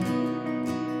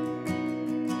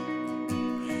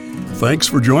Thanks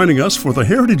for joining us for the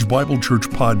Heritage Bible Church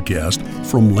podcast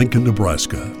from Lincoln,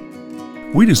 Nebraska.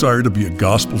 We desire to be a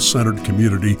gospel-centered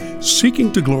community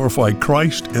seeking to glorify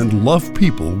Christ and love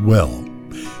people well.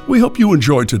 We hope you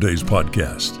enjoy today's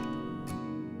podcast.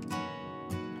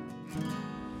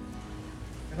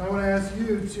 And I want to ask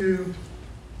you to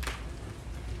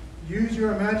use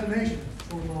your imagination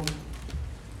for a moment.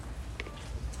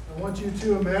 I want you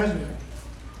to imagine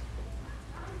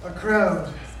a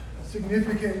crowd, a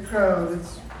significant crowd.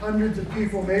 It's hundreds of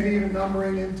people, maybe even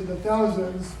numbering into the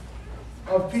thousands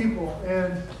of people.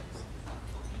 And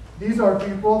these are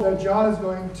people that John is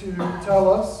going to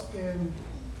tell us in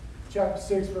chapter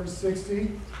 6, verse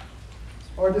 60,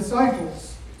 are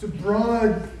disciples. It's a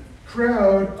broad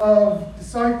crowd of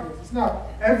disciples. It's not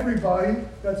everybody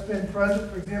that's been present.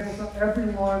 For example, it's not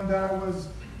everyone that was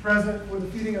present for the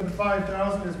feeding of the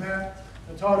 5,000, as Matt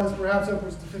taught us, perhaps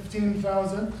upwards to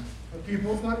 15,000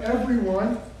 people. It's not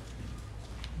everyone,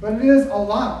 but it is a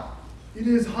lot. It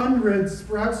is hundreds,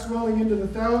 perhaps swelling into the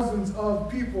thousands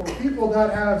of people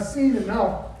that have seen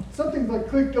enough. Something like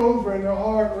clicked over in their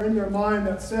heart or in their mind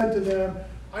that said to them,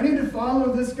 I need to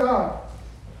follow this guy.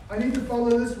 I need to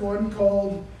follow this one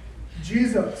called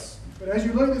Jesus. But as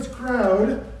you look at this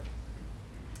crowd,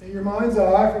 in your mind's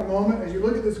eye for a moment, as you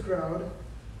look at this crowd,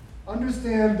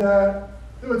 understand that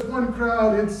though it's one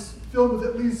crowd, it's filled with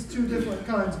at least two different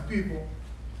kinds of people.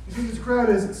 You see, this crowd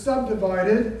is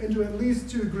subdivided into at least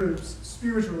two groups,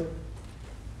 spiritually.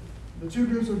 The two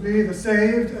groups would be the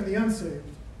saved and the unsaved.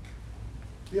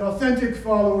 The authentic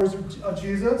followers of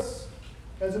Jesus,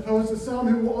 as opposed to some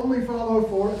who will only follow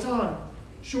for a time.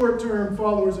 Short-term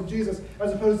followers of Jesus,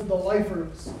 as opposed to the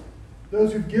lifers.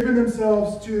 Those who've given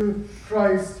themselves to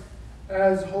Christ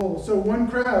as whole. So one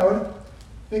crowd,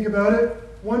 think about it,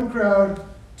 one crowd,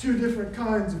 two different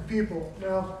kinds of people.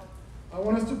 Now, I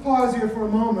want us to pause here for a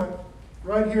moment,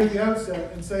 right here at the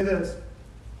outset, and say this.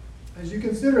 As you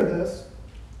consider this,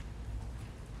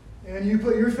 and you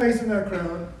put your face in that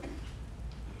crowd,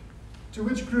 to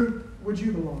which group would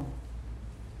you belong?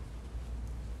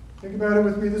 Think about it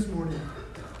with me this morning.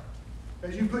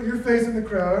 As you put your face in the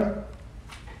crowd,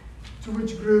 to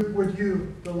which group would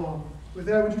you belong? With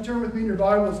that, would you turn with me in your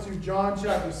Bibles to John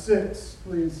chapter 6,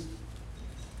 please?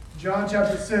 John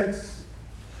chapter 6.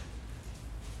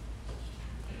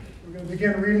 We're going to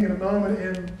begin reading in a moment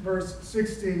in verse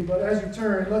 60. But as you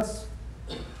turn, let's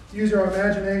use our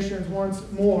imaginations once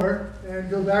more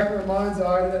and go back in our mind's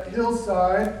eye to that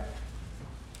hillside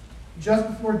just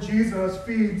before Jesus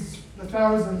feeds the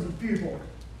thousands of people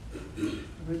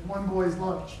with one boy's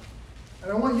lunch.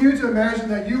 And I want you to imagine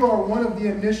that you are one of the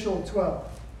initial 12.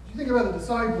 If you think about the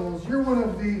disciples, you're one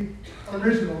of the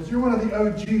originals. You're one of the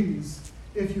OGs,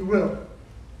 if you will.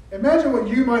 Imagine what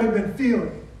you might have been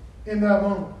feeling in that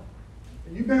moment.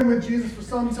 And you've been with Jesus for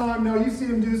some time now. You've seen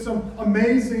him do some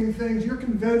amazing things. You're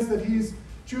convinced that he's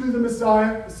truly the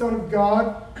Messiah, the Son of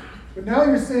God. But now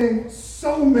you're seeing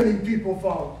so many people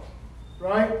follow,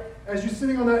 right? As you're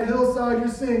sitting on that hillside, you're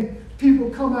seeing people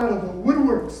come out of the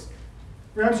woodworks.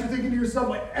 Perhaps you're thinking to yourself,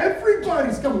 like,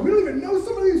 everybody's coming. We don't even know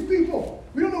some of these people.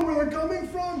 We don't know where they're coming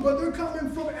from, but they're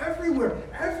coming from everywhere.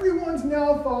 Everyone's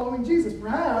now following Jesus.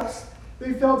 Perhaps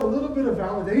they felt a little bit of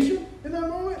validation in that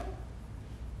moment,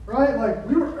 right? Like,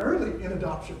 we were early in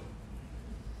adoption,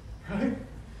 right?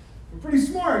 We're pretty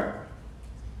smart.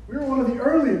 We were one of the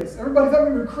earliest. Everybody thought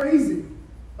we were crazy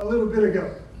a little bit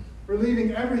ago. We're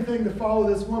leaving everything to follow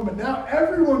this one, but now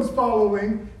everyone's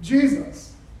following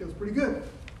Jesus. Feels pretty good.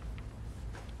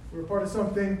 We're a part of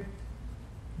something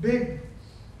big.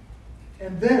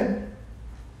 And then,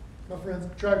 my friends,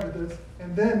 track with this,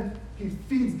 and then he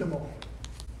feeds them all.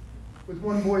 With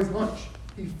one boy's lunch,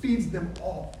 he feeds them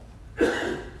all.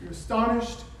 You're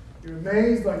astonished, you're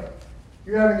amazed, like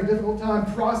you're having a difficult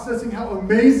time processing how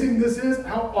amazing this is,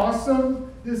 how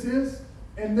awesome this is.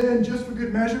 And then, just for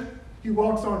good measure, he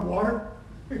walks on water.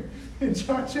 In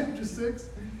John chapter 6,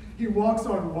 he walks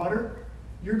on water.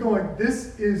 You're going,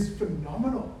 this is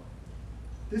phenomenal.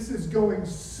 This is going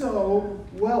so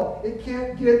well. It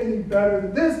can't get any better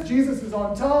than this. Jesus is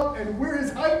on top, and we're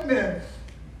his hype men.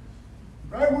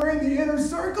 Right? We're in the inner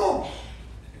circle.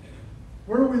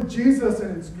 We're with Jesus,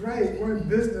 and it's great. We're in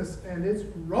business, and it's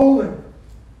rolling.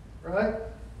 Right?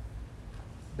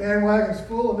 Bandwagon's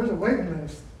full, and there's a waiting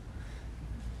list.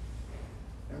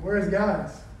 And we're his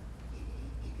guys.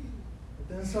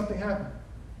 But then something happened.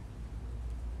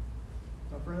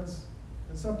 My friends,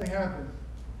 then something happened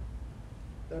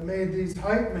that made these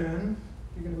hype men,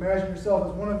 you can imagine yourself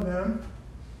as one of them,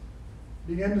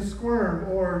 begin to squirm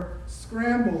or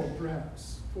scramble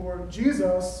perhaps. For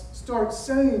Jesus starts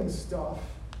saying stuff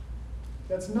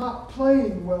that's not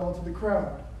playing well to the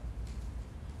crowd.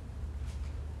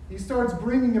 he starts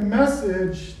bringing a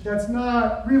message that's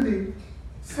not really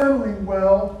settling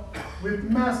well with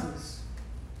masses.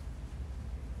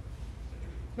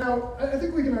 Now, I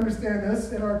think we can understand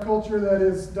this in our culture that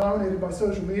is dominated by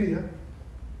social media.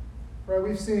 Right?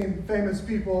 We've seen famous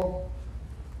people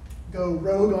go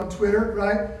rogue on Twitter,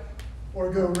 right?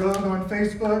 Or go rogue on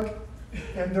Facebook,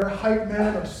 and their hype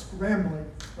men are scrambling,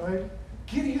 right?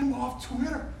 Get him off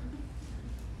Twitter.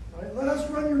 Right? Let us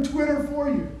run your Twitter for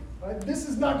you. Right? This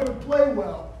is not going to play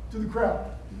well to the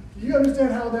crowd. You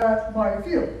understand how that might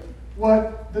feel.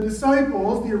 What the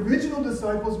disciples, the original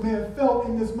disciples, may have felt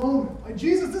in this moment. Like,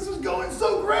 Jesus, this is going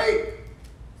so great.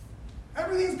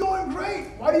 Everything's going great.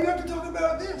 Why do you have to talk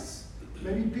about this?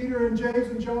 Maybe Peter and James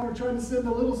and John are trying to send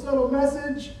a little subtle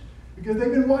message because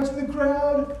they've been watching the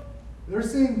crowd. They're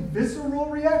seeing visceral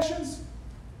reactions.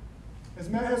 As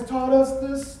Matt has taught us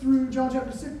this through John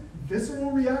chapter 6,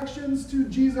 visceral reactions to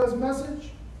Jesus'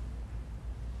 message.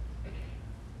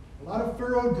 A lot of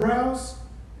furrowed brows.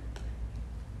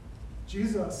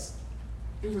 Jesus,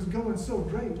 it was going so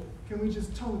great. Can we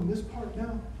just tone this part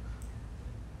down?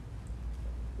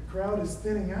 The crowd is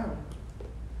thinning out.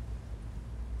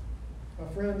 My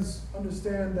friends,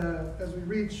 understand that as we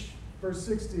reach verse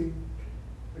 60,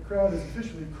 the crowd is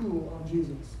officially cool on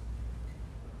Jesus.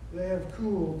 They have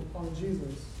cooled on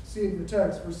Jesus. See it in the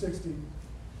text, verse 60.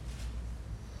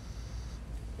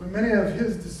 When many of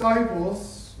his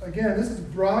disciples, again, this is a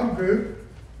broad group,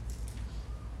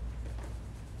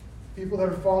 people that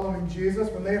are following Jesus,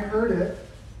 when they heard it,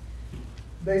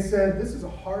 they said, this is a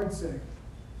hard saying.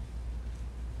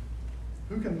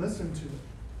 Who can listen to it?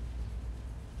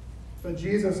 But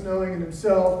Jesus, knowing in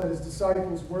himself that his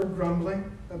disciples were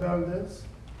grumbling about this,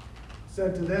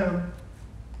 said to them,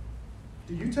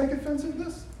 do you take offense at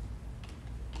this?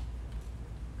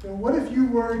 Then what if you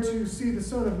were to see the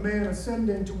Son of Man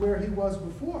ascending to where he was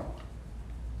before?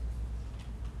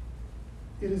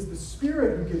 It is the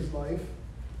Spirit who gives life.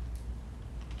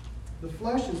 The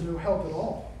flesh is no help at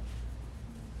all.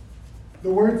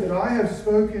 The words that I have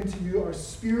spoken to you are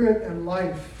spirit and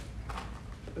life.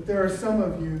 But there are some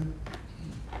of you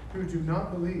who do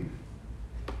not believe.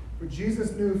 For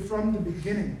Jesus knew from the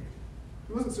beginning.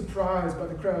 He wasn't surprised by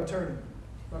the crowd turning,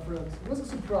 my friends. He wasn't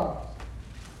surprised.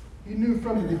 He knew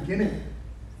from the beginning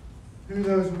who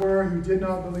those were who did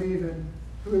not believe and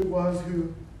who it was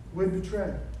who would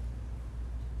betray.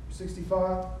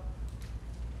 65.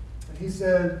 And he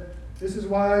said, this is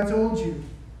why I told you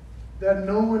that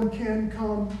no one can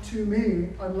come to me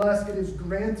unless it is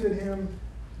granted him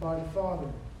by the Father.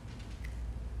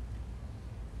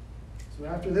 So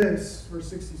after this, verse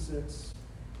 66,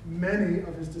 many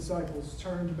of his disciples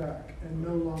turned back and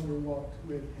no longer walked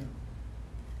with him.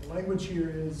 The language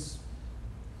here is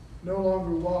no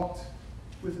longer walked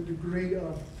with a degree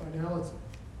of finality.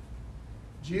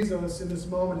 Jesus, in this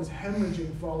moment, is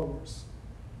hemorrhaging followers.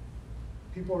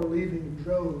 People are leaving in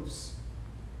droves.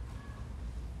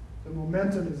 The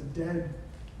momentum is dead.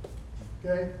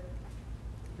 Okay?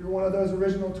 If you're one of those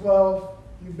original 12,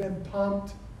 you've been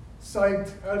pumped,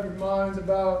 psyched out of your minds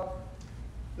about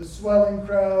the swelling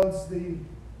crowds, the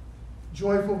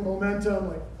joyful momentum,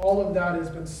 like all of that has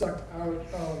been sucked out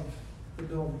of the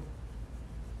building.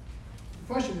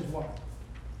 The question is why?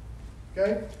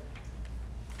 Okay?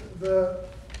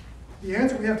 The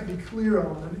answer we have to be clear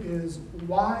on is,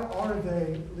 why are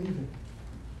they leaving?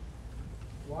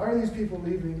 Why are these people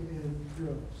leaving in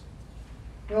droves?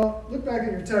 Well, look back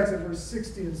at your text at verse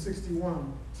 60 and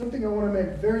 61. Something I want to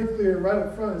make very clear right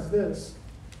up front is this.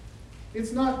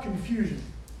 It's not confusion.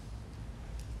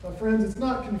 My friends, it's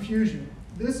not confusion.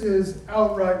 This is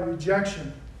outright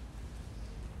rejection.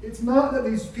 It's not that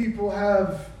these people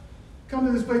have come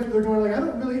to this place where they're going like, I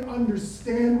don't really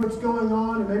understand what's going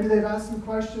on, and maybe they've asked some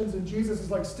questions and Jesus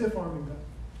is like stiff-arming them.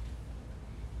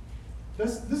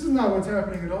 This is not what's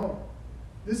happening at all.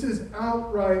 This is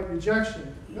outright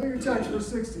rejection. Know your text, verse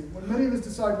 60. When many of his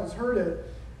disciples heard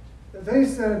it, they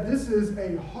said, this is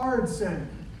a hard saying.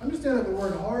 Understand that the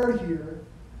word hard here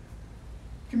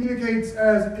communicates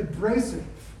as abrasive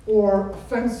or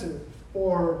offensive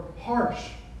or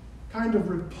harsh, kind of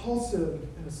repulsive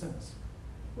in a sense.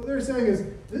 What they're saying is,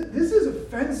 this is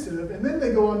offensive, and then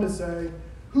they go on to say,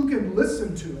 who can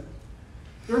listen to it?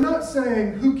 They're not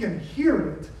saying who can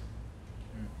hear it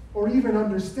or even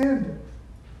understand it.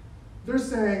 They're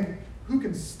saying, who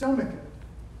can stomach it?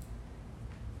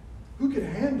 Who can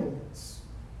handle this?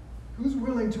 Who's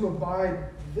willing to abide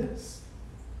this?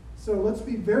 So let's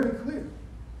be very clear.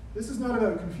 This is not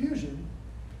about confusion.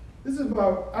 This is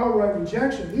about outright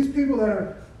rejection. These people that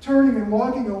are turning and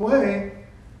walking away,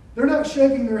 They're not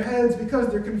shaking their heads because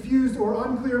they're confused or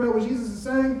unclear about what Jesus is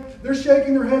saying. They're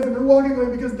shaking their heads and they're walking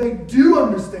away because they do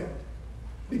understand.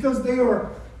 Because they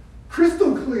are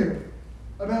crystal clear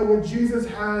about what Jesus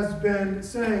has been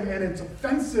saying, and it's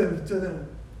offensive to them.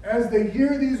 As they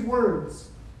hear these words,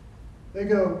 they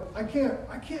go, I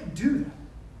can't do that.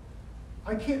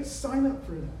 I can't sign up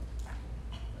for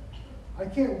that. I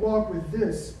can't walk with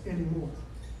this anymore.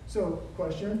 So,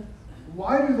 question,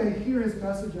 why do they hear his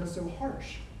message as so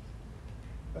harsh?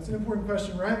 That's an important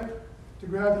question, right? To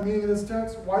grab the meaning of this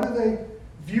text. Why do they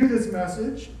view this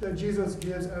message that Jesus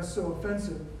gives as so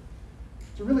offensive?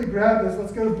 To really grab this,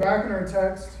 let's go back in our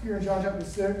text here in John chapter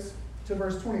 6 to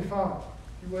verse 25.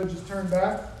 If you would, just turn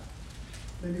back,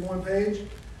 maybe one page,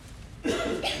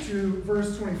 to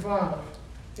verse 25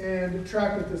 and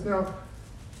track with this. Now,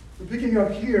 we're picking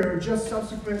up here just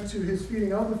subsequent to his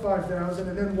feeding of the 5,000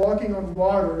 and then walking on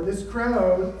water. This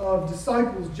crowd of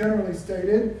disciples, generally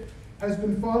stated, has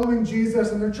been following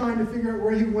Jesus, and they're trying to figure out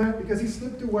where he went because he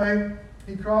slipped away.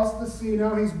 He crossed the sea.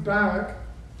 Now he's back,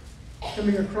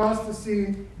 coming across the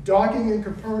sea, docking in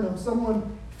Capernaum.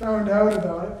 Someone found out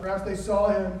about it. Perhaps they saw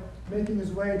him making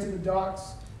his way to the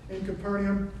docks in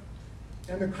Capernaum,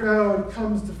 and the crowd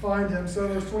comes to find him. So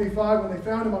verse 25, when they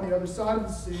found him on the other side of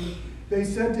the sea, they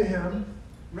said to him,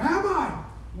 Rabbi,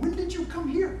 when did you come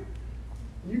here?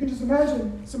 And you can just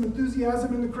imagine some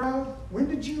enthusiasm in the crowd. When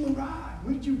did you arrive?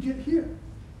 When did you get here?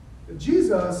 But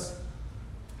Jesus,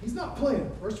 he's not playing.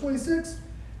 Verse 26,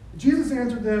 Jesus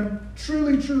answered them,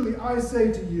 Truly, truly, I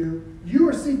say to you, you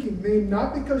are seeking me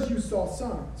not because you saw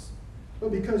signs,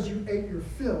 but because you ate your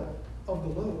fill of the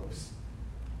loaves.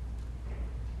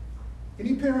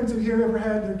 Any parents in here ever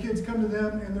had their kids come to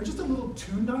them and they're just a little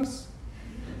too nice?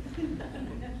 You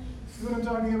know what I'm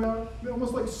talking about?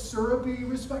 Almost like syrupy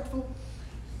respectful.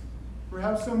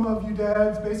 Perhaps some of you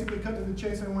dads basically cut to the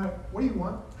chase and went, what do you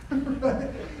want? Right?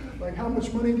 Like, how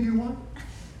much money do you want?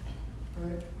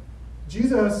 Right?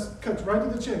 Jesus cuts right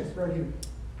to the chase right here.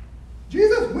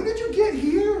 Jesus, when did you get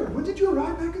here? When did you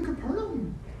arrive back in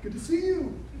Capernaum? Good to see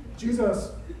you.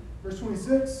 Jesus, verse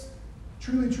 26,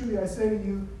 Truly, truly, I say to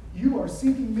you, you are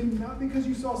seeking me not because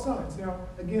you saw signs. Now,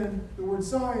 again, the word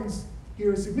signs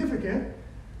here is significant.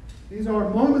 These are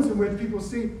moments in which people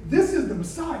see, this is the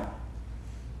Messiah.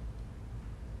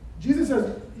 Jesus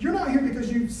says, you're not here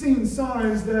because you've seen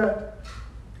signs that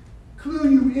clue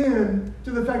you in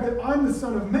to the fact that I'm the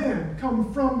Son of Man,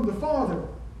 come from the Father.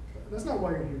 That's not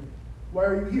why you're here. Why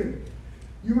are you here?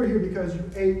 You are here because you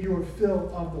ate your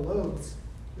fill of the loaves.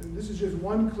 And this is just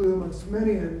one clue amongst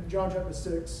many in John chapter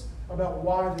 6 about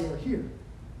why they are here.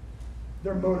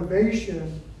 Their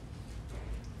motivation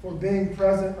for being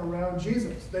present around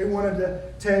Jesus. They wanted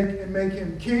to take and make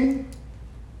him king.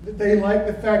 They like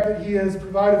the fact that he has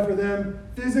provided for them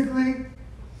physically,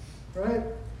 right?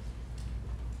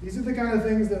 These are the kind of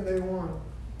things that they want.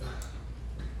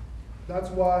 That's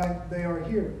why they are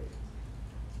here.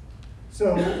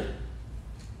 So,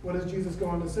 what does Jesus go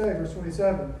on to say? Verse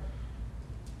 27.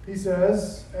 He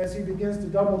says, as he begins to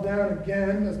double down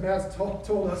again, as Matt's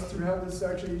told us throughout this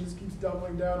section, he just keeps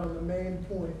doubling down on the main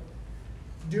point.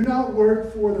 Do not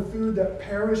work for the food that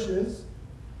perishes,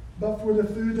 but for the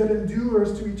food that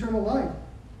endures to eternal life.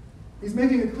 He's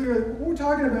making it clear that what we're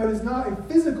talking about is not a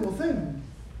physical thing.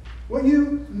 What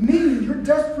you need, your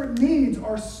desperate needs,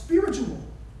 are spiritual.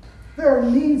 They are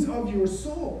needs of your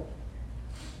soul.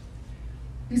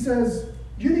 He says,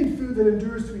 you need food that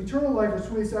endures to eternal life, verse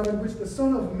 27, which the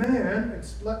Son of Man,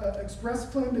 express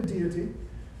claim to deity,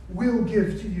 will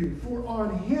give to you. For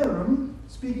on him,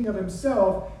 speaking of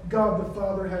himself, God the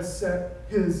Father has set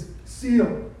his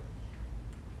seal.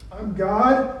 I'm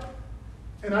God,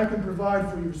 and I can provide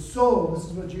for your soul. This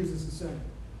is what Jesus is saying.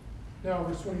 Now,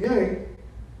 verse 28,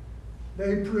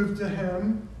 they prove to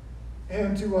him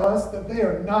and to us that they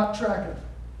are not tracking.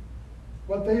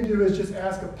 What they do is just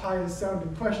ask a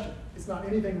pious-sounding question. It's not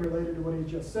anything related to what he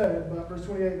just said, but verse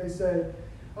 28, they say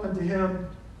unto him,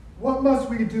 what must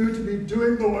we do to be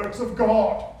doing the works of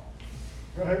God?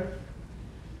 Right?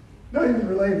 Not even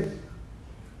related.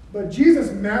 But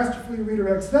Jesus masterfully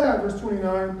redirects that. Verse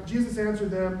 29, Jesus answered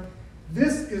them,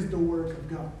 this is the work of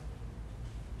God.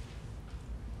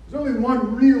 There's only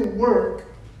one real work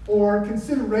or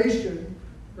consideration,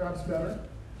 perhaps better,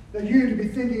 that you need to be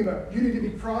thinking about. You need to be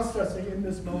processing in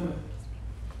this moment.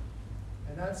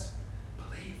 And that's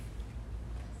belief.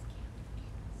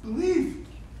 Believe.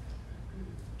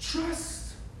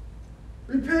 Trust.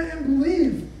 Repent and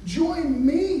believe. Join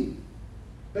me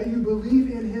that you believe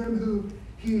in him who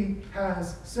he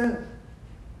has sent.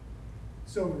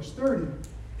 So verse 30,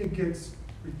 it gets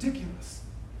ridiculous.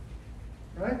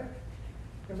 Right?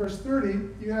 in verse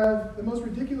 30, you have the most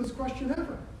ridiculous question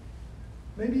ever.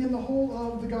 Maybe in the whole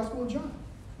of the Gospel of John.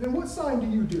 Then what sign do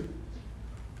you do?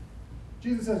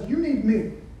 Jesus says, you need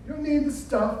me. You don't need the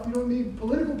stuff. You don't need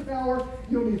political power.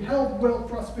 You don't need health, wealth,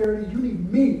 prosperity. You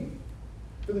need me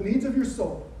for the needs of your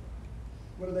soul.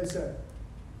 What do they say?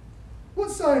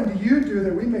 What sign do you do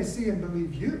that we may see and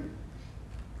believe you?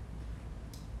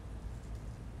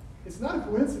 It's not a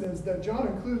coincidence that John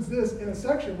includes this in a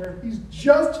section where he's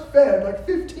just fed like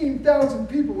 15,000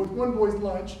 people with one boy's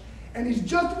lunch, and he's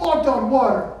just walked on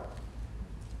water.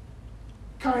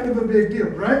 Kind of a big deal,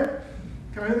 right?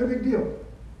 Kind of a big deal.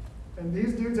 And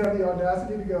these dudes have the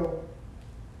audacity to go,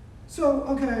 so,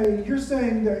 okay, you're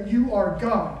saying that you are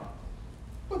God.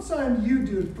 What sign do you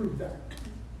do to prove that?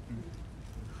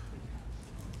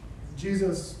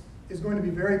 Jesus is going to be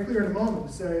very clear in a moment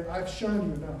to say, I've shown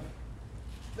you enough.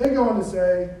 They go on to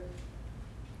say,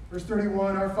 verse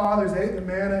 31, our fathers ate the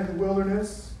manna in the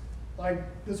wilderness, like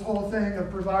this whole thing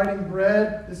of providing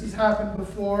bread. This has happened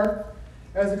before.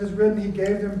 As it is written, he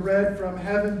gave them bread from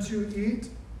heaven to eat.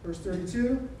 Verse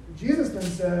 32, Jesus then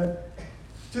said,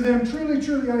 to them, truly,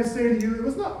 truly, I say to you, it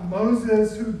was not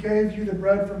Moses who gave you the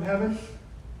bread from heaven.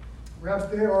 Perhaps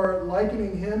they are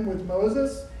likening him with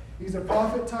Moses. He's a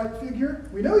prophet-type figure.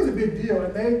 We know he's a big deal,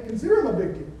 and they consider him a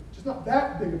big deal. Just not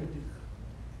that big of a deal.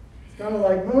 It's kind of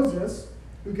like Moses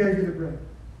who gave you the bread.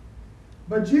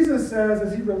 But Jesus says,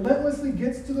 as he relentlessly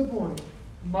gets to the point,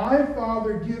 my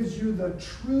Father gives you the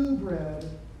true bread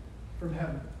from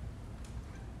heaven.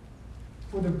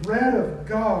 For the bread of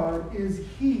God is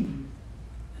he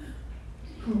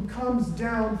who comes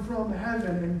down from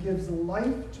heaven and gives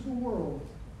life to the world.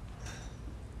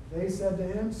 They said to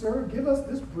him, sir, give us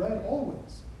this bread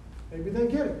always. Maybe they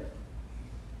get it.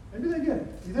 Maybe they get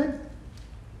it. Do you think?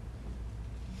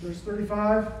 Verse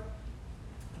 35,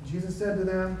 Jesus said to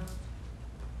them,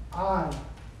 I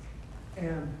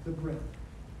am the bread.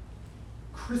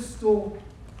 Crystal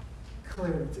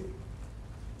clarity.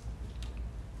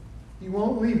 He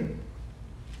won't leave it.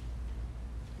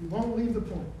 He won't leave the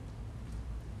point.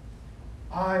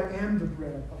 I am the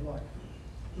bread of life.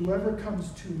 Whoever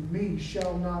comes to me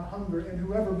shall not hunger, and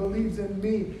whoever believes in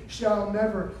me shall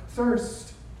never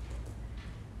thirst.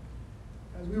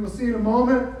 As we will see in a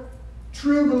moment,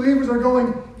 true believers are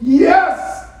going,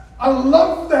 yes, I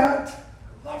love that.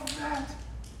 I love that.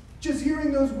 Just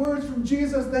hearing those words from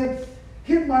Jesus, they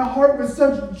hit my heart with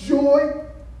such joy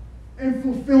and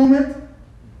fulfillment.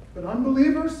 But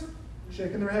unbelievers,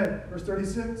 shaking their head. Verse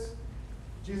 36,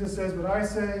 Jesus says, but I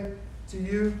say to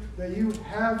you that you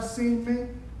have seen me,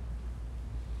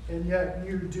 and yet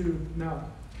you do not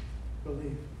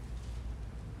believe.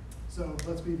 So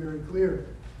let's be very clear.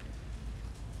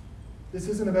 This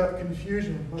isn't about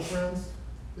confusion, my friends.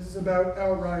 This is about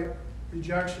outright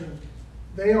rejection.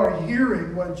 They are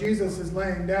hearing what Jesus is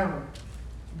laying down.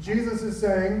 Jesus is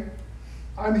saying,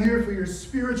 I'm here for your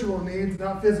spiritual needs,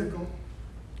 not physical.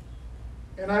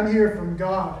 And I'm here from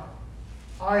God.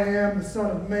 I am the Son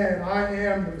of Man. I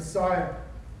am the Messiah.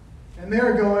 And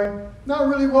they're going, not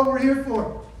really what we're here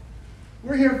for.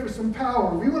 We're here for some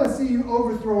power. We want to see you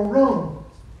overthrow Rome.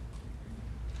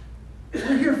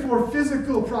 We're here for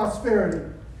physical prosperity,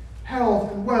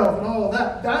 health and wealth and all of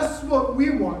that. That's what we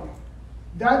want.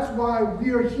 That's why we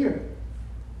are here.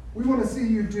 We want to see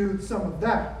you do some of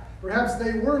that. Perhaps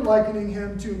they were likening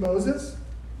him to Moses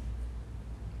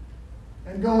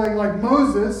and going like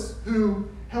Moses, who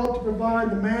helped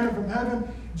provide the manna from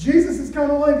heaven. Jesus is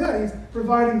kind of like that. He's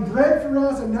providing bread for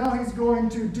us, and now he's going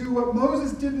to do what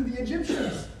Moses did to the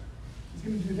Egyptians. He's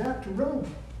going to do that to Rome.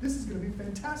 This is going to be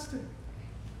fantastic.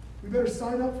 We better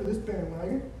sign up for this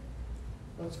bandwagon.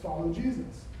 Let's follow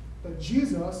Jesus. But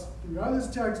Jesus, throughout this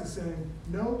text, is saying,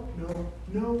 no, no,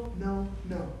 no, no,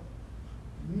 no.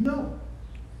 No.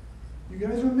 You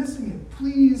guys are missing it.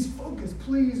 Please focus.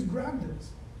 Please grab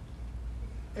this.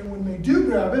 And when they do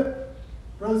grab it,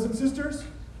 brothers and sisters,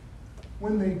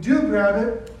 when they do grab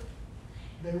it,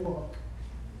 they walk.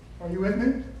 Are you with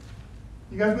me?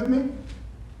 You guys with me?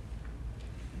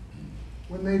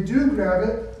 When they do grab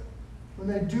it, when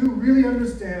they do really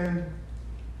understand,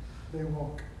 they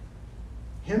walk.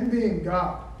 Him being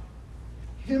God,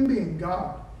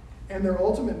 and their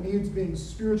ultimate needs being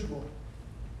spiritual,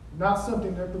 not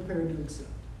something they're prepared to accept.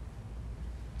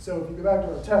 So if you go back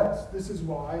to our text, this is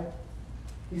why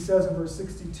he says in verse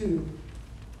 62,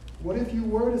 what if you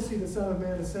were to see the Son of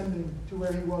Man ascending to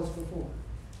where he was before?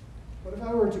 What if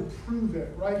I were to prove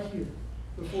it right here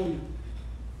before you?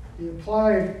 The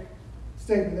implied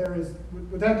statement there is,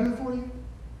 would that do it for you?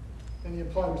 And the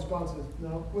implied response is,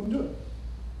 no, wouldn't do it.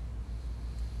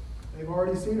 They've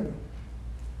already seen him.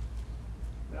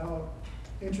 Now,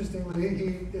 Interestingly,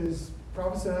 he is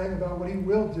prophesying about what he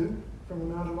will do from the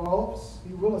Mount of Olives.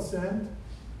 He will ascend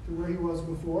to where he was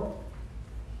before.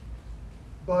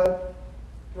 But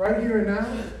right here and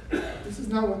now, this is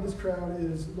not what this crowd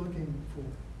is looking for.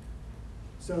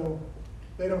 So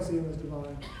they don't see him as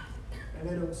divine, and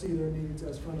they don't see their needs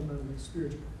as fundamentally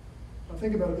spiritual. Now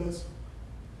think about this.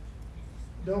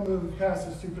 Don't move past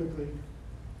this too quickly.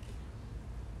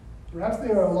 Perhaps they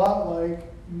are a lot like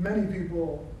many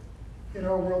people in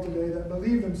our world today that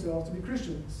believe themselves to be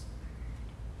Christians.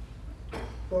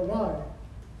 But why?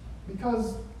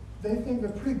 Because they think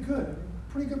they're pretty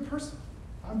good person.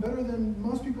 I'm better than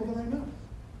most people that I know.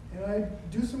 And I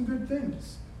do some good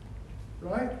things,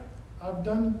 right? I've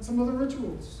done some of the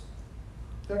rituals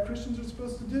that Christians are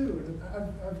supposed to do. And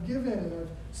I've given and I've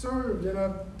served and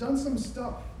I've done some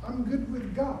stuff. I'm good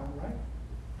with God, right?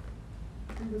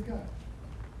 Good with God.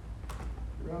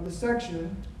 Around this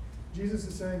section, Jesus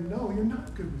is saying, no, you're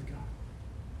not good with God.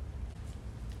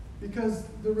 Because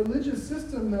the religious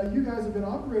system that you guys have been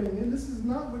operating in, this is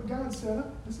not what God set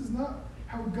up. This is not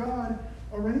how God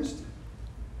arranged it.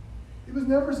 It was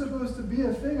never supposed to be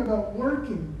a thing about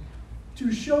working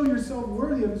to show yourself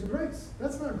worthy of His grace.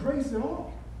 That's not grace at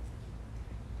all.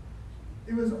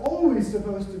 It was always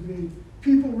supposed to be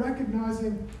people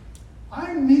recognizing,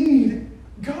 I need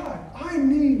God. I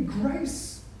need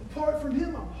grace. Apart from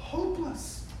Him, I'm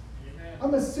hopeless. Amen.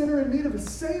 I'm a sinner in need of a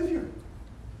Savior.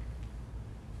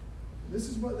 This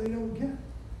is what they don't get.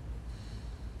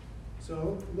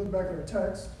 So, look back at our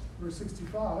text, verse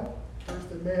 65. Verse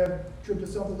that may have tripped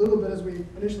us up a little bit as we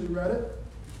initially read it.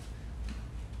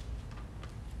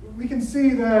 We can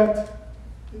see that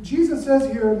Jesus says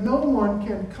here, no one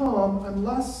can come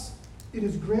unless it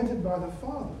is granted by the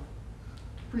Father.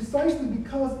 Precisely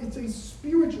because it's a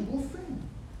spiritual thing.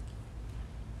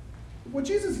 What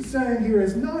Jesus is saying here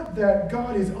is not that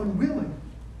God is unwilling,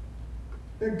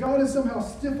 that God is somehow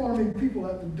stiff-arming people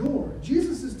at the door.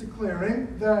 Jesus is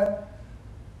declaring that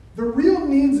the real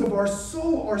needs of our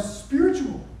soul are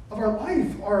spiritual, of our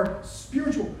life are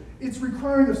spiritual. It's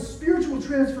requiring a spiritual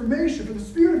transformation for the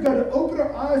Spirit of God to open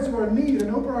our eyes to our need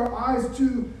and open our eyes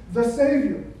to the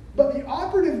Savior. But the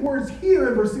operative words here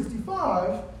in verse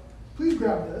 65, please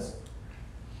grab this,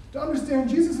 to understand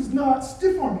Jesus is not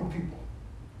stiff-arming people.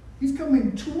 He's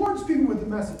coming towards people with the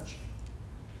message.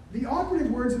 The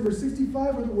operative words in verse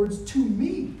 65 are the words, to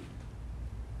me.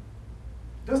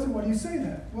 Dustin, why do you say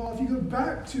that? Well, if you go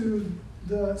back to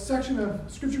the section of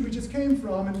Scripture we just came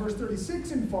from in verse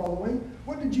 36 and following,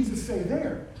 what did Jesus say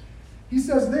there? He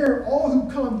says there, all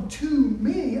who come to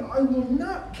me, I will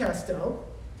not cast out.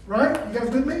 Right? You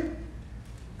guys with me?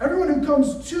 Everyone who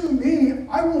comes to me,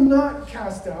 I will not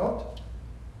cast out.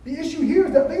 The issue here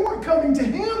is that they weren't coming to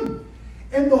Him.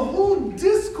 And the whole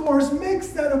discourse makes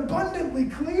that abundantly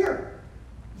clear.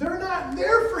 They're not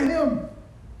there for Him.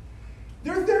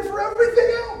 They're there for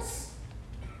everything else.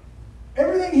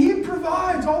 Everything He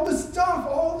provides, all the stuff,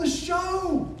 all the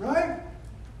show, right?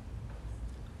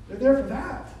 They're there for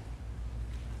that.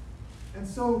 And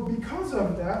so because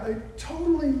of that, they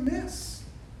totally miss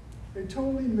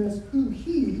who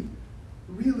He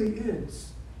really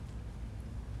is.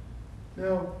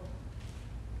 Now,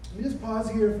 let me just pause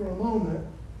here for a moment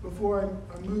before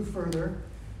I move further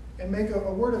and make a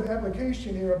word of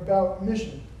application here about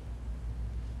mission.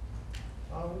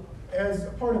 As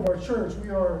a part of our church, we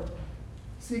are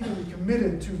seeking to be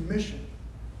committed to mission,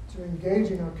 to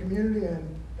engaging our community, and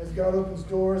as God opens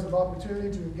doors of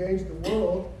opportunity to engage the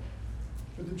world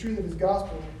with the truth of His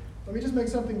gospel. Let me just make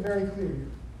something very clear here.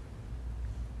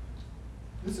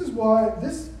 This is why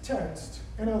this text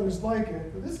and others like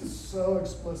it, but this is so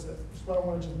explicit. That's why I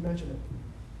want to just mention it.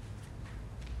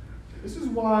 This is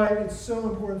why it's so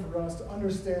important for us to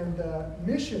understand that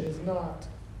mission is not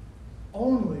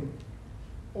only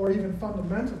or even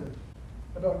fundamentally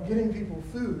about getting people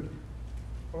food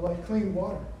or like clean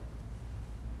water.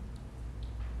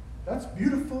 That's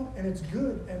beautiful and it's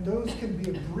good, and those can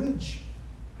be a bridge.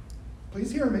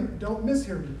 Please hear me. Don't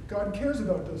mishear me. God cares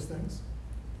about those things.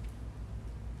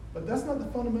 But that's not the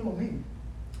fundamental need.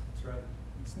 That's right.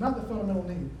 It's not the fundamental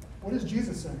need. What is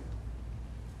Jesus saying?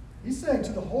 He's saying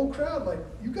to the whole crowd, like,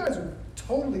 you guys are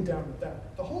totally down with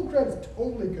that. The whole crowd is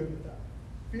totally good with that.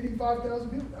 Feeding 5,000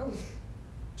 people, that was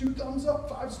 2 thumbs up,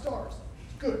 5 stars.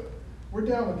 Good. We're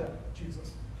down with that,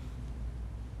 Jesus.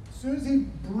 As soon as He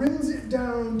brings it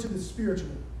down to the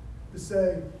spiritual, to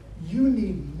say, you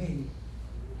need me.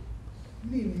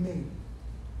 You need me.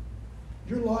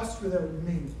 You're lost without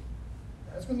me.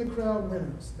 That's when the crowd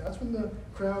wins. That's when the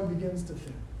crowd begins to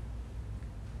thin.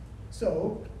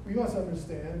 So, we must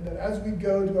understand that as we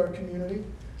go to our community,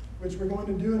 which we're going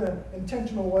to do in an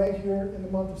intentional way here in the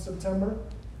month of September.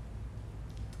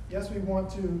 Yes, we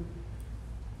want to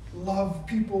love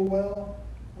people well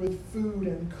with food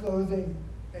and clothing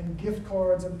and gift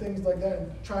cards and things like that,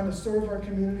 and trying to serve our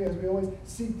community as we always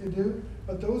seek to do.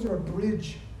 But those are a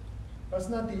bridge. That's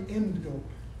not the end goal.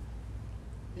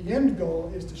 The end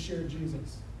goal is to share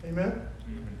Jesus. Amen?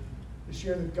 To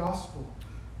share the gospel,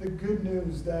 the good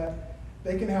news that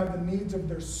they can have the needs of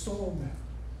their soul met.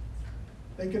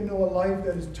 They can know a life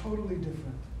that is totally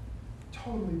different.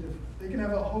 Totally different. They can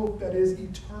have a hope that is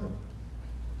eternal.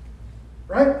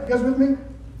 Right? You guys with me?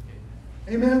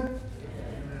 Amen?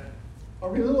 Are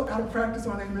we a little out of practice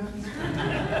on amen?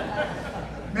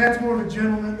 Matt's more of a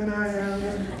gentleman than I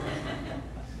am.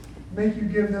 Make you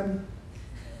give them.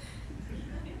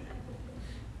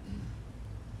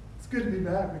 It's good to be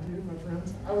back with you, my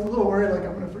friends. I was a little worried, like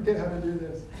I'm going to forget how to do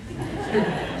this.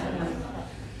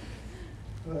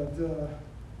 But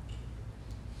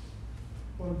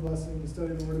what a blessing to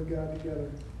study the Word of God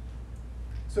together.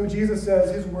 So Jesus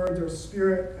says his words are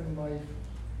spirit and life.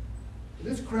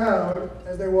 This crowd,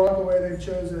 as they walk away, they've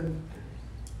chosen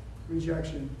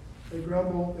rejection. They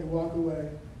grumble, they walk away.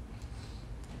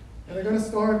 And they're going to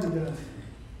starve to death.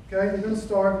 Okay? They're going to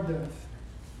starve to death.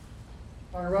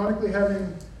 Ironically,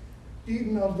 having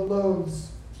eaten of the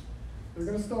loaves, they're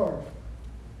going to starve.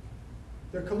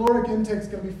 Their caloric intake's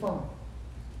going to be fine.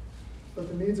 But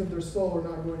the needs of their soul are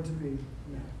not going to be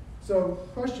met. So,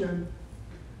 question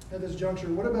at this juncture,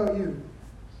 what about you?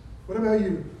 What about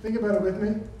you? Think about it with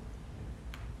me.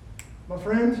 My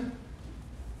friend,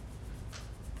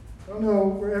 I don't know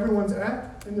where everyone's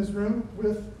at in this room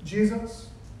with Jesus.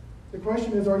 The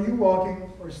question is, are you walking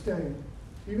or staying?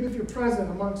 Even if you're present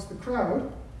amongst the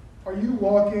crowd, are you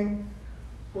walking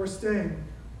or staying?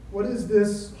 What is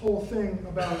this whole thing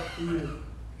about for you?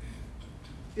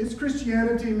 Is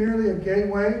Christianity merely a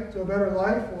gateway to a better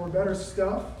life or better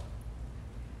stuff?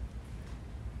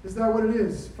 Is that what it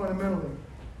is, fundamentally?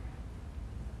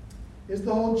 Is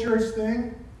the whole church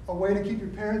thing a way to keep your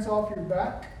parents off your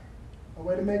back? A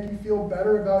way to make you feel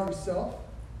better about yourself?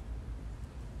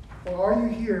 Or are you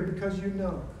here because you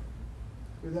know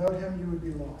without him you would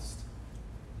be lost?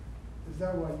 Is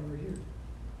that why you were here?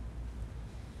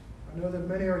 I know that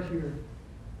many are here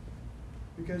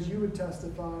because you would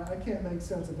testify, I can't make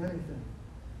sense of anything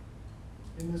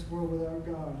in this world without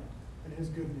God and his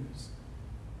good news.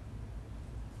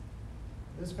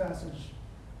 This passage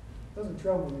doesn't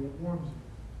trouble you, it warms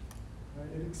you.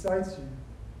 Right? It excites you.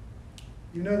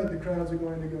 You know that the crowds are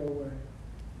going to go away.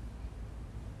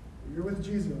 You're with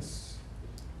Jesus.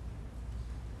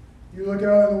 You look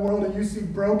out in the world and you see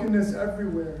brokenness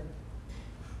everywhere.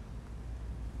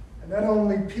 And that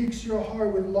only piques your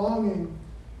heart with longing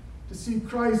to see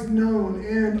Christ known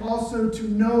and also to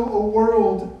know a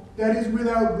world that is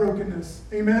without brokenness.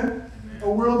 Amen? Amen. A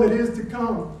world that is to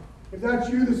come. If that's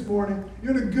you this morning,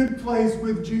 you're in a good place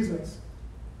with Jesus.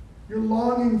 You're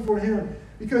longing for him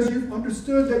because you've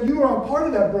understood that you are a part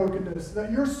of that brokenness,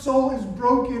 that your soul is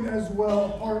broken as well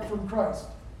apart from Christ.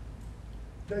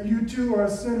 That you too are a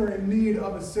sinner in need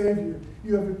of a Savior.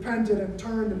 You have repented and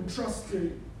turned and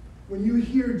trusted. When you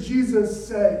hear Jesus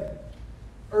say,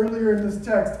 earlier in this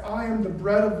text, I am the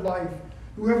bread of life.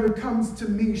 Whoever comes to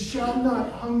me shall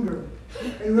not hunger.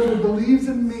 And whoever believes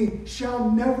in me shall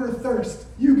never thirst.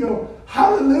 You go,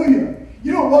 hallelujah.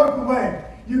 You don't walk away.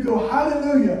 You go,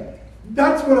 hallelujah.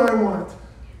 That's what I want.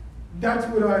 That's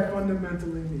what I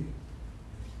fundamentally need.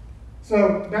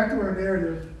 So, back to our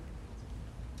narrative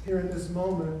here in this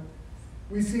moment.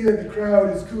 We see that the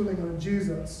crowd is cooling on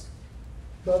Jesus.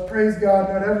 But praise God,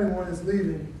 not everyone is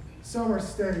leaving. Some are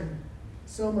staying.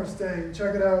 Some are staying.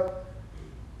 Check it out.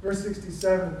 Verse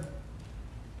 67.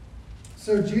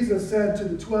 So Jesus said to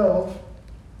the 12,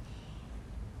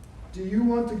 do you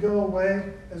want to go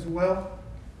away as well?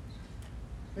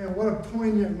 Man, what a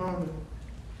poignant moment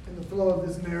in the flow of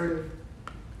this narrative.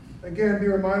 Again, be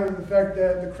reminded of the fact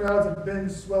that the crowds have been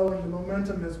swelling. The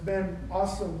momentum has been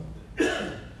awesome.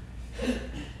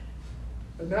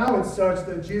 But now it's such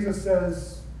that Jesus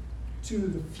says to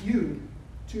the few,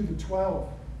 to the 12,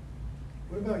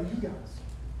 what about you guys?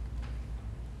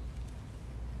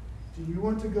 Do you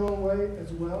want to go away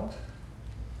as well?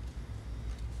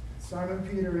 Simon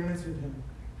Peter answered him,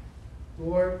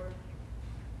 Lord,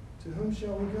 to whom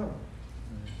shall we go?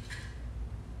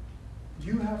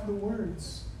 You have the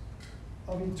words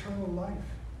of eternal life.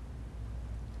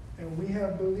 And we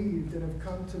have believed and have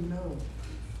come to know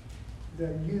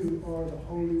that you are the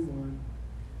Holy One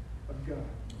of God.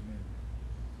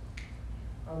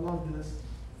 I love this.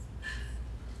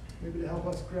 Maybe to help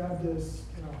us grab this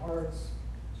in our hearts.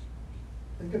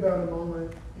 Think about a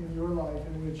moment in your life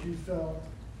in which you felt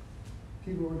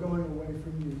people were going away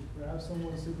from you. Perhaps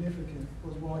someone significant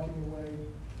was walking away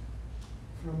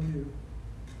from you.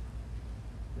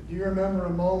 Do you remember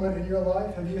a moment in your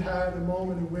life? Have you had a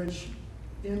moment in which,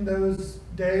 in those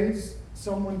days,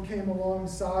 someone came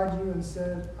alongside you and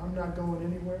said, I'm not going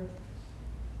anywhere?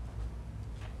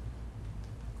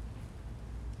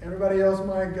 Everybody else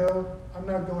might go. I'm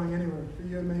not going anywhere. For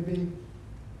you, it may be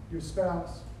your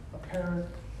spouse, a parent,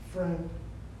 friend,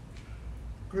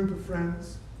 group of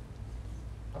friends.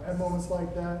 I've had moments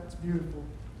like that. It's beautiful.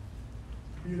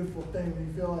 Beautiful thing.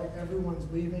 You feel like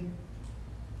everyone's leaving,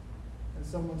 and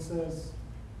someone says,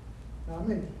 not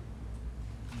me.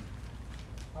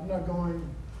 I'm not going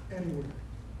anywhere.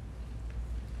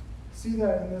 See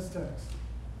that in this text.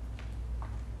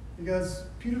 Because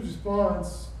Peter's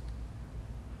response,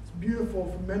 it's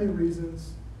beautiful for many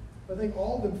reasons, but I think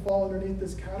all of them fall underneath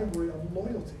this category of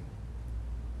loyalty.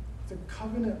 It's a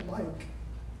covenant-like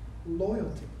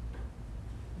loyalty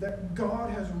that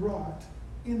God has wrought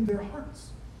in their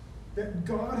hearts, that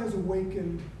God has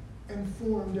awakened and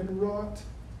formed and wrought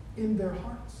in their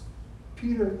hearts.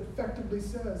 Peter effectively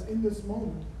says in this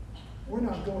moment, we're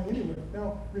not going anywhere.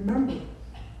 Now, remember,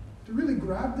 to really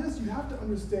grab this, you have to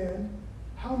understand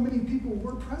how many people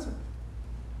were present.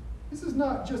 This is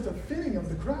not just a thinning of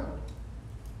the crowd.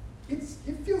 It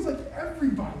feels like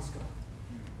everybody's gone,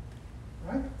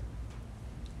 right?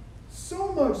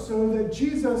 So much so that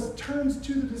Jesus turns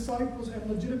to the disciples and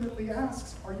legitimately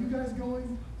asks, are you guys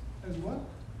going as well?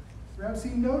 Perhaps he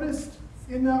noticed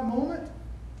in that moment,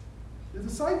 the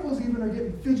disciples even are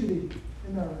getting fidgety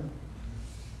in that room.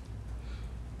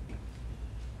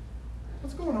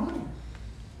 What's going on here?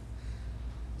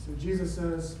 So Jesus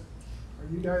says,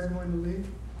 are you guys going to leave?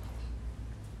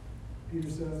 Peter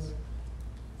says,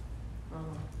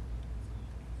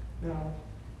 Now,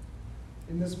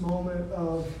 in this moment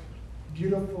of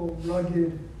beautiful,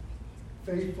 rugged,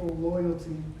 faithful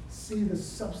loyalty, see the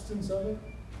substance of it?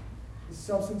 The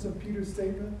substance of Peter's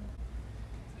statement?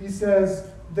 He says,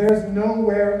 there's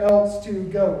nowhere else to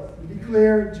go. To be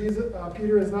clear,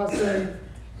 Peter is not saying,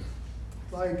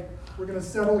 like, we're going to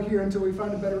settle here until we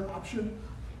find a better option,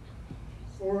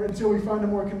 or until we find a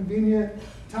more convenient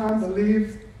time to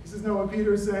leave. This is not what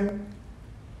Peter is saying.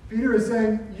 Peter is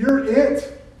saying, you're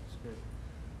it.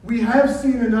 We have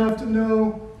seen enough to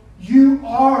know you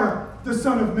are the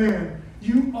Son of Man.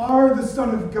 You are the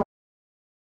Son of God.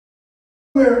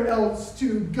 Nowhere else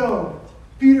to go.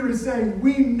 Peter is saying,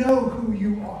 we know who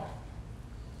you are.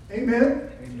 Amen?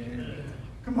 Amen.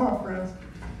 Come on, friends.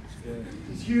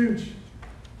 It's huge.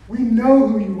 We know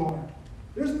who you are.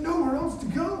 There's nowhere else to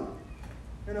go.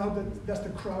 And I hope that's the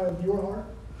cry of your heart.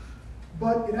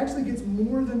 But it actually gets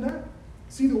more than that.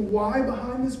 See the why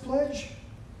behind this pledge?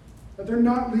 That they're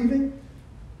not leaving.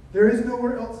 There is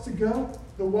nowhere else to go.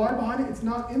 The why behind it, it's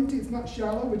not empty, it's not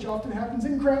shallow, which often happens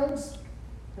in crowds.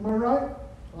 Am I right?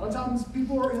 A lot of times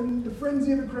people are in the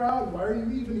frenzy of a crowd. Why are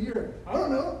you even here? I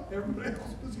don't know. Everybody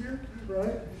else was here,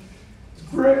 right? It's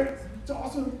great. It's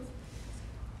awesome.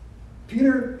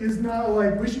 Peter is not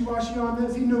like wishy-washy on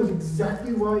this. He knows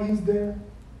exactly why he's there.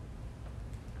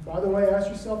 By the way, ask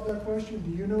yourself that question.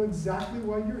 Do you know exactly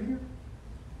why you're here?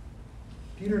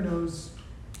 Peter knows.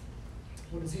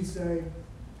 What does he say?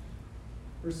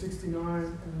 Verse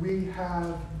 69, we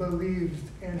have believed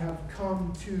and have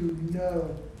come to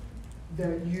know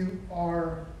that you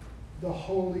are the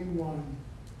Holy One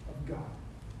of God.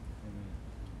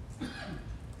 Amen.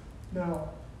 Now,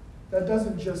 that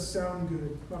doesn't just sound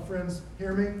good. My friends,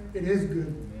 hear me? It is good.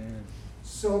 Amen.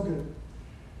 So good.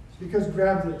 Because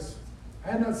grab this.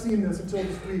 I had not seen this until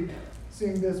this week.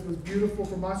 Seeing this was beautiful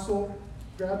for my soul.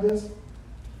 Grab this.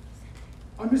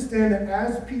 Understand that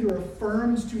as Peter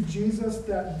affirms to Jesus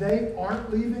that they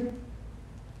aren't leaving,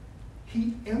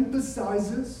 he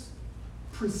emphasizes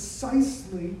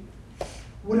precisely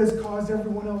what has caused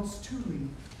everyone else to leave.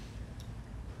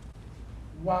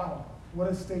 Wow, what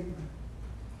a statement.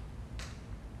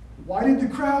 Why did the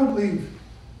crowd leave?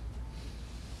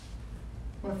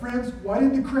 My friends, why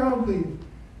did the crowd leave?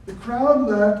 The crowd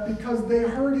left because they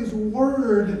heard his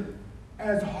word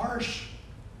as harsh.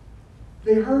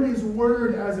 They heard his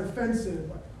word as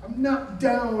offensive. I'm not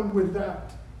down with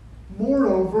that.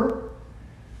 Moreover,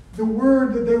 the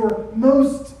word that they were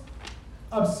most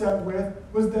upset with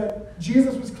was that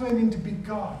Jesus was claiming to be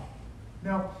God.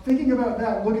 Now, thinking about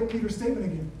that, look at Peter's statement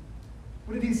again.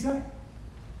 What did he say?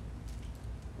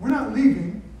 We're not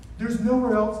leaving. There's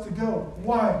nowhere else to go.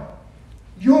 Why?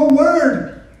 Your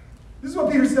word. This is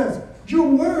what Peter says. Your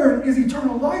word is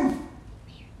eternal life.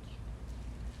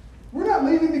 We're not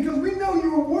leaving because we know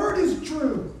your word is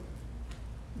true.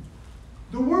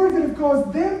 The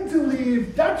caused them to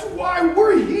leave. That's why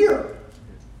we're here.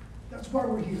 That's why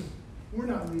we're here. We're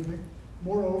not leaving.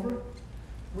 Moreover,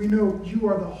 we know you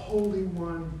are the Holy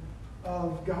One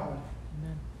of God.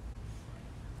 Amen.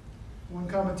 One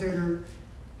commentator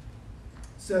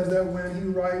says that when he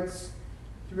writes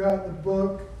throughout the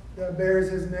book that bears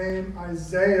his name,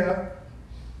 Isaiah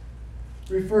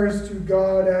refers to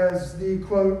God as the,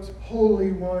 quote,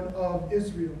 Holy One of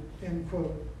Israel, end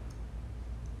quote.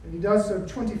 And he does so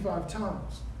 25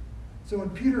 times. So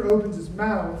when Peter opens his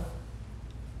mouth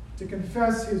to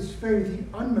confess his faith, he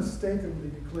unmistakably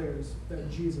declares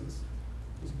that Jesus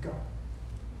is God.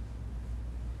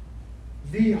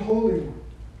 The Holy One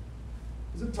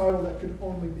is a title that could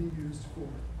only be used for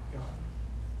God.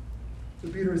 So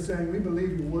Peter is saying, we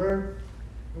believe your word,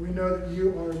 and we know that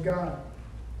you are God.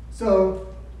 So,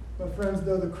 my friends,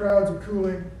 though the crowds are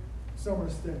cooling, some are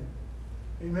staying.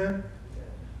 Amen?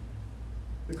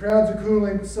 The crowds are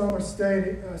cooling, but some are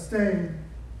staying.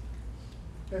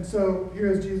 And so,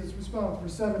 here is Jesus' response,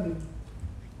 verse 70.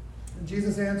 And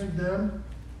Jesus answered them,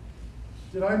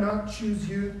 did I not choose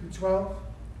you, the 12?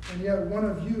 And yet one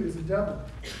of you is a devil.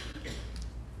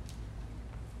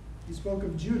 He spoke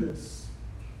of Judas,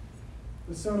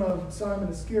 the son of Simon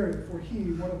Iscariot, for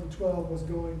he, one of the 12, was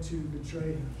going to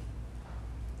betray him.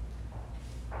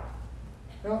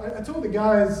 Now, I told the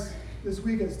guys this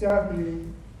week at staff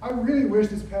meeting, I really wish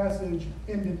this passage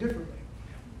ended differently.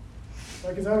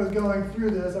 Like, as I was going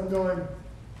through this, I'm going,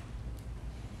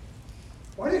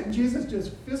 why didn't Jesus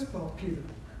just fist bump Peter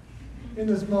in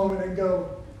this moment and go,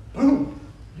 boom,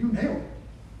 you nailed it?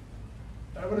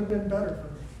 That would have been better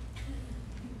for me.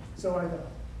 So I thought.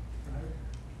 Right?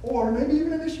 Or maybe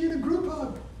even initiate a group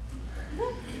hug.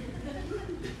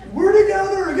 We're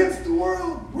together against the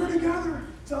world. We're together.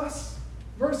 It's us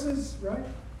versus, right?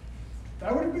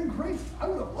 That would have been great. I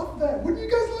would have loved that. Wouldn't you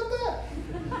guys love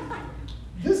that?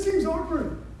 This seems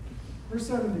awkward. Verse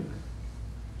 70.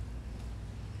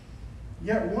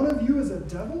 Yet one of you is a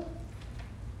devil?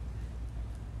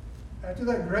 After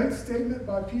that great statement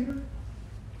by Peter.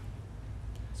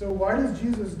 So why does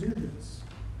Jesus do this?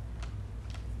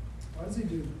 Why does he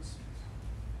do this?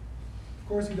 Of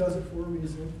course he does it for a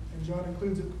reason, and John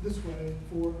includes it this way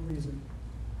for a reason.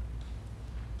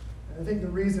 And I think the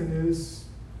reason is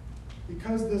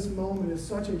because this moment is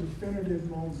such a definitive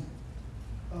moment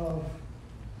of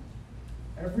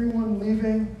everyone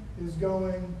leaving is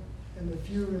going and the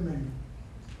few remain.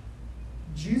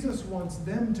 Jesus wants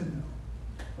them to know,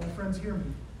 my friends, hear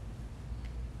me,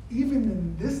 even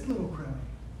in this little crowd,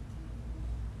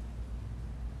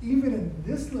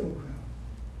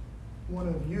 one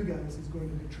of you guys is going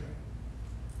to betray.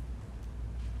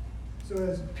 So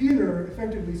as Peter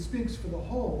effectively speaks for the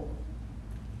whole,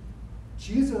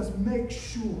 Jesus makes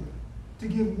sure to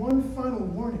give one final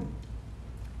warning,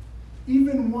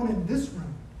 even one in this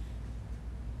room.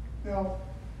 Now,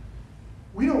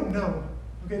 we don't know.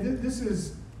 Okay, this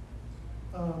is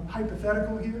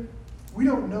hypothetical here. We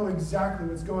don't know exactly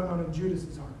what's going on in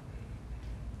Judas's heart.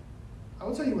 I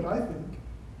will tell you what I think.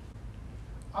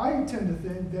 I tend to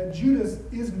think that Judas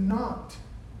is not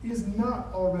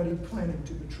already planning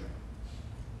to betray.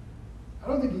 I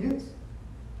don't think he is.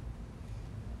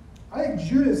 I think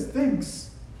Judas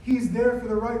thinks he's there for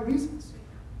the right reasons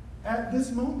at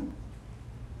this moment.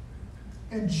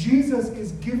 And Jesus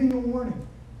is giving a warning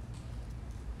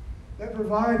that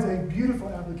provides a beautiful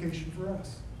application for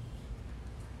us.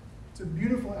 It's a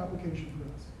beautiful application for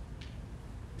us.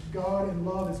 God in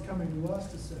love is coming to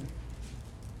us to say,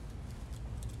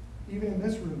 even in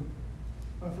this room,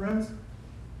 my friends,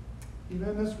 even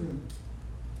in this room,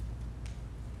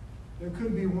 there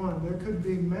could be one, there could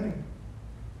be many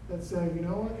that say, you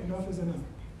know what, enough is enough.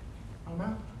 I'm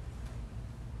out.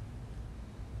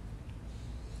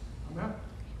 I'm out.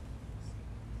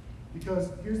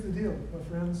 Because here's the deal, my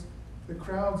friends, the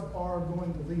crowds are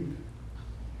going to leave.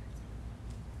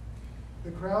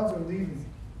 The crowds are leaving.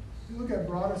 If you look at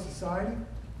broader society,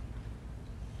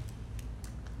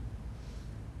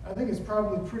 I think it's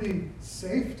probably pretty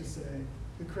safe to say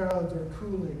the crowds are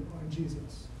cooling on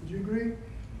Jesus. Would you agree?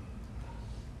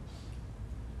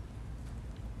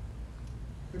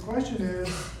 The question is,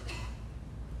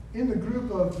 in the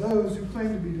group of those who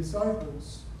claim to be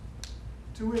disciples,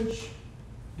 to which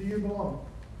do you belong?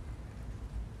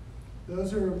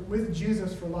 Those who are with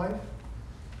Jesus for life,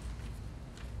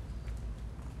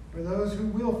 or those who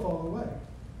will fall away?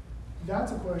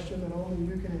 That's a question that only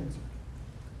you can answer.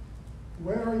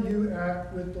 Where are you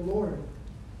at with the Lord?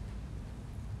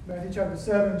 Matthew chapter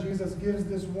 7, Jesus gives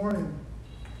this warning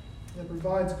that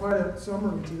provides quite a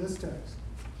summary to this text.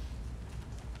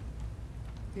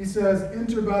 He says,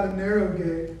 enter by the narrow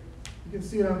gate, You can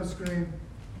see it on the screen.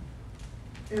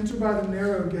 Enter by the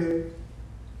narrow gate,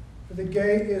 for the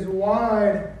gate is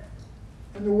wide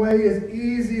and the way is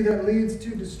easy that leads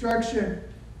to destruction.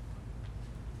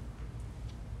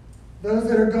 Those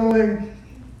that are going,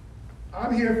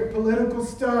 I'm here for political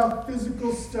stuff,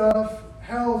 physical stuff,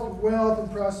 health, wealth,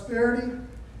 and prosperity.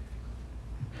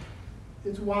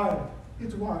 It's wide.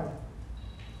 It's wide.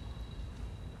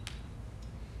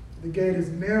 The gate is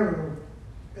narrow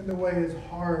and the way is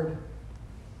hard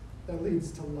that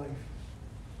leads to life.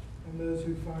 And those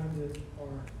who find it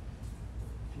are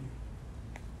few.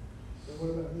 So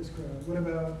what about this crowd? What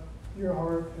about your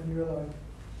heart and your life?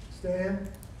 Staying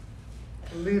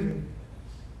or leaving?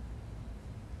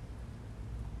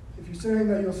 If you're saying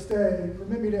that you'll stay,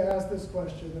 permit me to ask this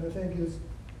question that I think is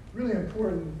really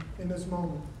important in this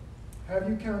moment. Have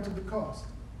you counted the cost?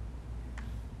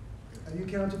 Have you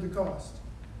counted the cost?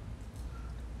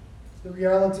 The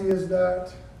reality is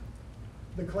that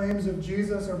the claims of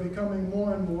Jesus are becoming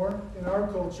more and more, in our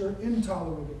culture,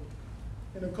 intolerable.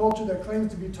 In a culture that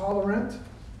claims to be tolerant,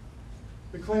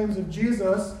 the claims of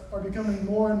Jesus are becoming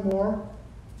more and more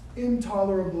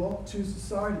intolerable to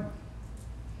society.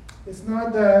 It's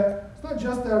not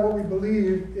just that what we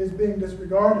believe is being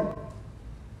disregarded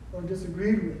or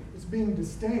disagreed with. It's being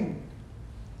disdained.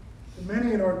 And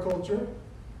many in our culture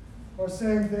are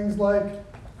saying things like,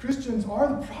 Christians are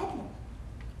the problem.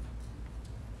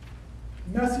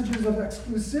 Messages of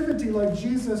exclusivity like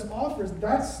Jesus offers,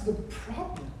 that's the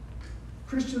problem.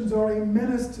 Christians are a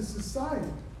menace to society.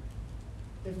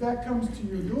 If that comes to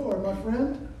your door, my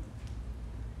friend,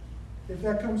 if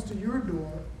that comes to your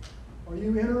door, are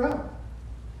you in or out?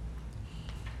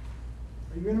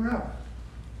 Are you in or out?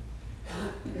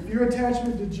 If your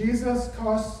attachment to Jesus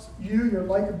costs you your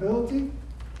likability,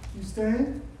 you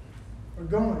staying or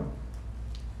going?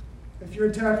 If your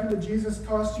attachment to Jesus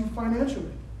costs you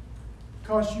financially,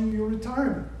 costs you your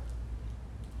retirement,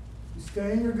 you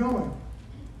staying or going?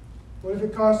 What if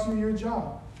it costs you your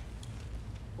job,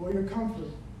 or your comfort,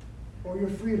 or your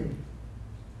freedom,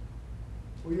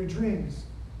 or your dreams?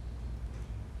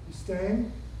 You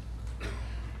staying,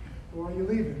 or are you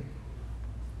leaving?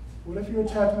 What if your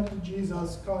attachment to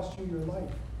Jesus cost you your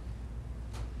life?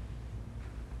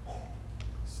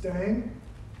 Staying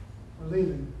or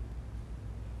leaving?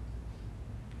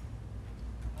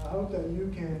 I hope that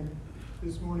you can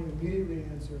this morning immediately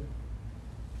answer,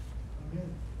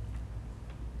 Amen.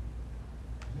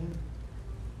 Amen.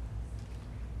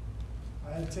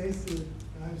 I have tasted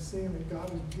and I have seen that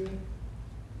God is good.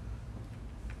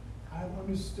 I have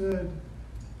understood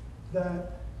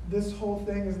that this whole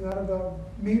thing is not about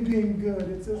me being good.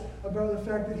 It's about the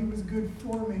fact that He was good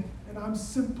for me, and I'm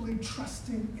simply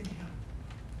trusting in Him.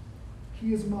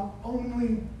 He is my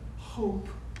only hope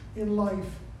in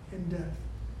life and death.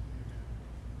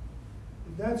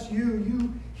 If that's you,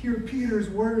 you hear Peter's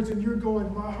words and you're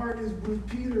going, my heart is with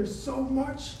Peter so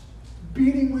much,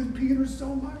 beating with Peter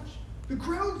so much. The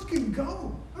crowds can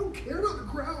go. I don't care about the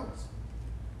crowds.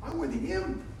 I'm with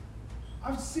Him.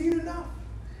 I've seen enough.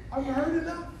 I've heard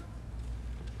enough.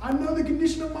 I know the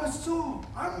condition of my soul.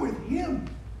 I'm with Him.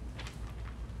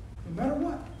 No matter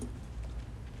what,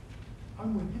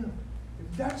 I'm with Him.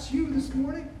 If that's you this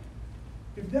morning,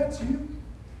 if that's you,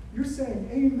 you're saying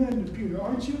amen to Peter,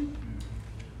 aren't you?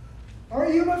 Are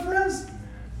you, my friends?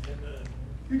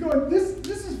 You're going, this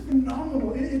is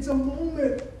phenomenal. It's a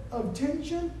moment of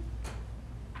tension,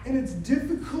 and it's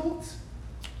difficult,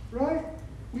 right?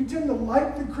 We tend to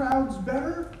like the crowds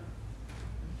better.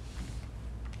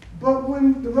 But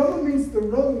when the rubber meets the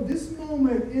road, this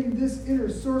moment in this inner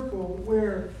circle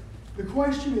where the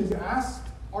question is asked,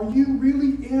 are you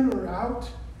really in or out?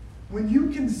 When you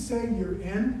can say you're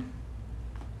in,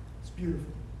 it's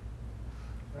beautiful,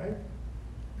 right?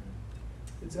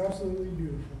 It's absolutely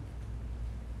beautiful.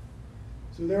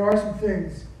 So there are some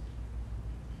things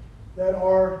that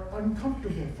are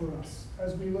uncomfortable for us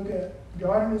as we look at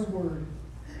God and His Word.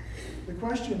 The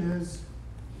question is,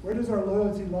 where does our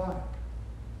loyalty lie?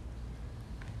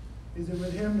 Is it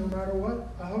with Him no matter what?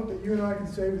 I hope that you and I can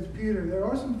say with Peter, there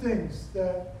are some things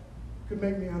that could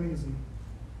make me uneasy.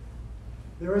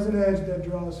 There is an edge that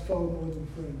draws foe more than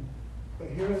friend. But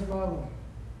here is my life.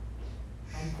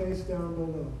 I'm face down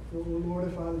below. For, oh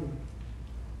Lord, if I leave,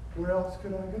 where else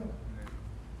could I go?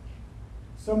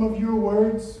 Some of your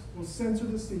words will censor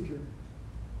the seeker.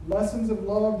 Lessons of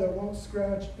love that won't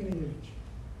scratch any itch.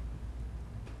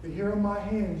 But here are my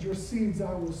hands, your seeds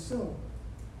I will sow.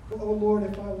 For, oh Lord,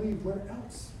 if I leave, where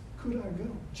else could I go?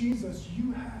 Jesus,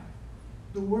 you have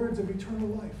the words of eternal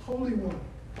life. Holy One,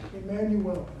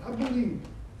 Emmanuel, I believe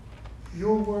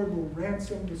your word will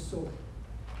ransom the soul.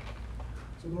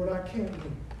 So Lord, I can't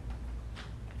leave.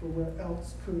 for where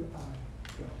else could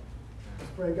I go?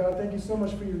 Let's pray. God, thank you so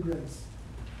much for your grace.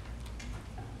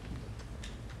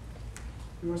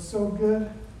 You are so good.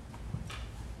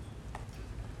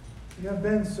 You have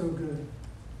been so good.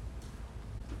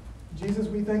 Jesus,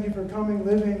 we thank you for coming,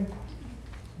 living,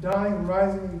 dying, and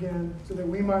rising again so that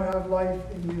we might have life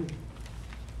in you.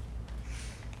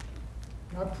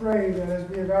 And I pray that as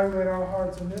we evaluate our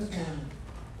hearts in this moment,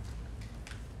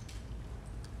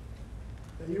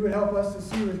 that you would help us to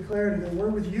see with clarity that we're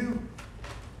with you,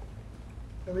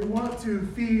 that we want to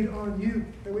feed on you,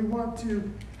 that we want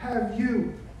to have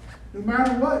you no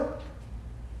matter what.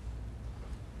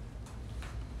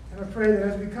 And I pray that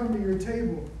as we come to your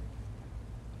table,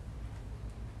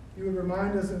 you would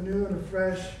remind us anew and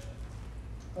afresh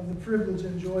of the privilege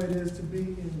and joy it is to be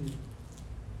in you.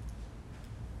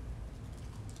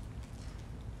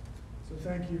 So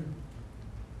thank you.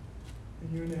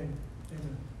 In your name,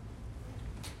 amen.